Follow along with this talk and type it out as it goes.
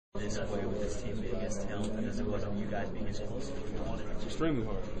this way with this team being as talented as it was and you guys being as close as you wanted? It's extremely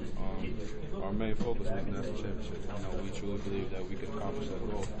hard. Our main focus was the national championship. We truly believed that we could accomplish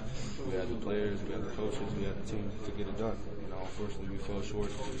that goal. We had the players, we had the coaches, we had the team to get it done. Unfortunately, we fell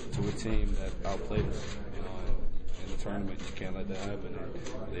short to a team that outplayed us. In the tournament, you can't let that happen.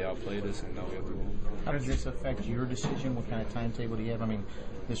 And they outplayed us, and now we have to move. How does this affect your decision? What kind of timetable do you have? I mean,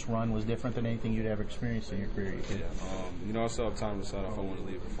 this run was different than anything you'd ever experienced in your career. I still have time to decide if I want to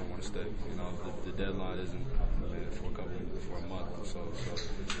leave or if I want to stay. The deadline isn't for a month, so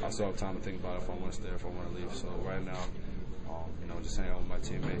I still have time to think about if I want to stay or if I want to leave. So right now, just hang out with my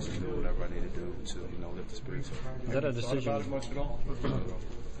teammates and do whatever I need to do to, lift the spirits up. Is that a decision? Not much at all?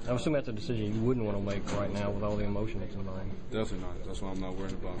 I'm assuming that's a decision you wouldn't want to make right now with all the emotion that's in mind. Definitely not. That's why I'm not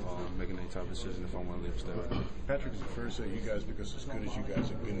worried about making any type of decision if I want to leave or stay right now. Patrick, is it fair to say you guys, because as good as you guys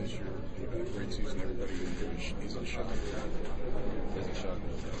have been this year, you've had a great season, everybody is in shock? Is in shock.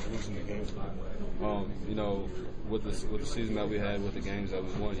 Losing the games? With the season that we had, with the games that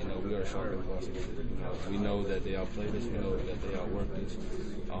we won, we are shocked that we lost. We know that they outplayed us. We know that they outworked us.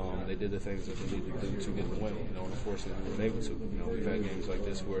 They did the things that they needed to do to get the win. Unfortunately, we weren't able to. We've had games like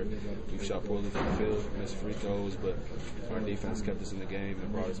this where we've shot poorly from the field, missed free throws, but our defense kept us in the game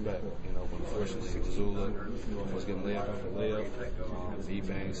and brought us back. But unfortunately, Zula was getting layup after layup.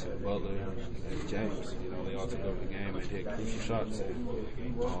 Ebanks, Butler, and James, they all took over the game and hit crucial shots. And,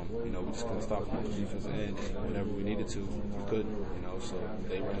 we just couldn't stop them on the defensive end. And whenever we needed to, we couldn't. So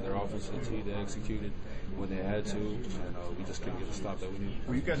they ran their offense to the tee. They executed when they had to, and we just couldn't get the stop that we needed.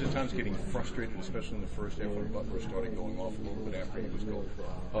 Were you guys at times getting frustrated, especially in the first half when Butler started going off a little bit after he was going?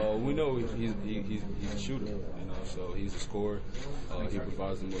 We know he's a shooter, so he's a scorer. He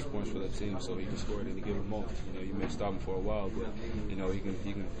provides the most points for that team, so he can score at any given moment. You may stop him for a while, but he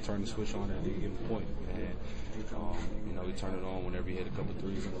can turn the switch on at any given point. And he turned it on whenever he hit a couple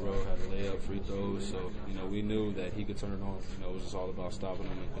threes in a row, had a layup, free throws. So we knew that he could turn it on. It was just all about stopping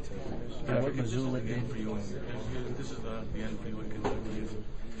him and continuing. What Missoula did for you? This is the end for you in Kentucky.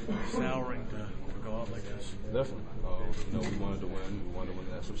 It's souring to go out like this. Definitely. We wanted to win. We wanted to win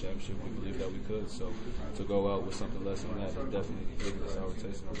the national championship. We believed that we could. So to go out with something less than that, it definitely gave us a sour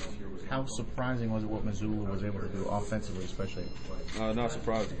taste. How surprising was it what Missoula was able to do offensively, especially? Not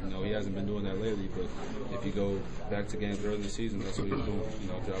surprising. He hasn't been doing that lately. But if you go back to games early in the season, that's what he was doing.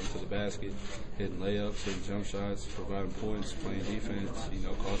 Driving to the basket, hitting layups, hitting jump shots, providing points, playing defense.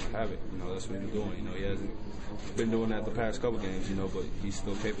 Causing havoc. That's what he was doing. He hasn't been doing that the past couple games. But he's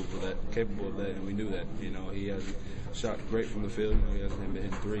still capable of that, and we knew that. He hasn't shot great from the field. He hasn't been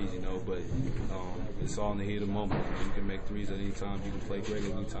hitting threes. But it's all in the heat of the moment. You can make threes at any time. You can play great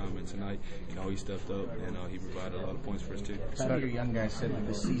at any time. And tonight, he stepped up and he provided a lot of points for his team. Some of your young guys said that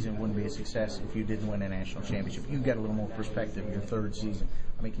this season wouldn't be a success if you didn't win a national championship. You've got a little more perspective in your third season.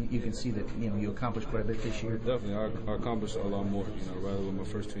 I mean, you can see that you accomplished quite a bit this year. Definitely, I accomplished a lot more. Rather than my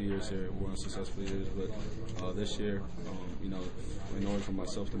first 2 years here, weren't successful years, but this year, in order for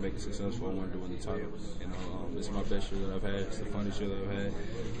myself to make it successful, I wanted to win the title. It's my best year that I've had. It's the funnest year that I've had.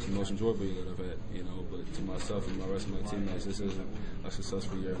 It's the most enjoyable year that I've had. But to myself and the rest of my teammates, this isn't a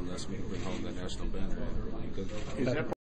successful year unless we can bring home that national band.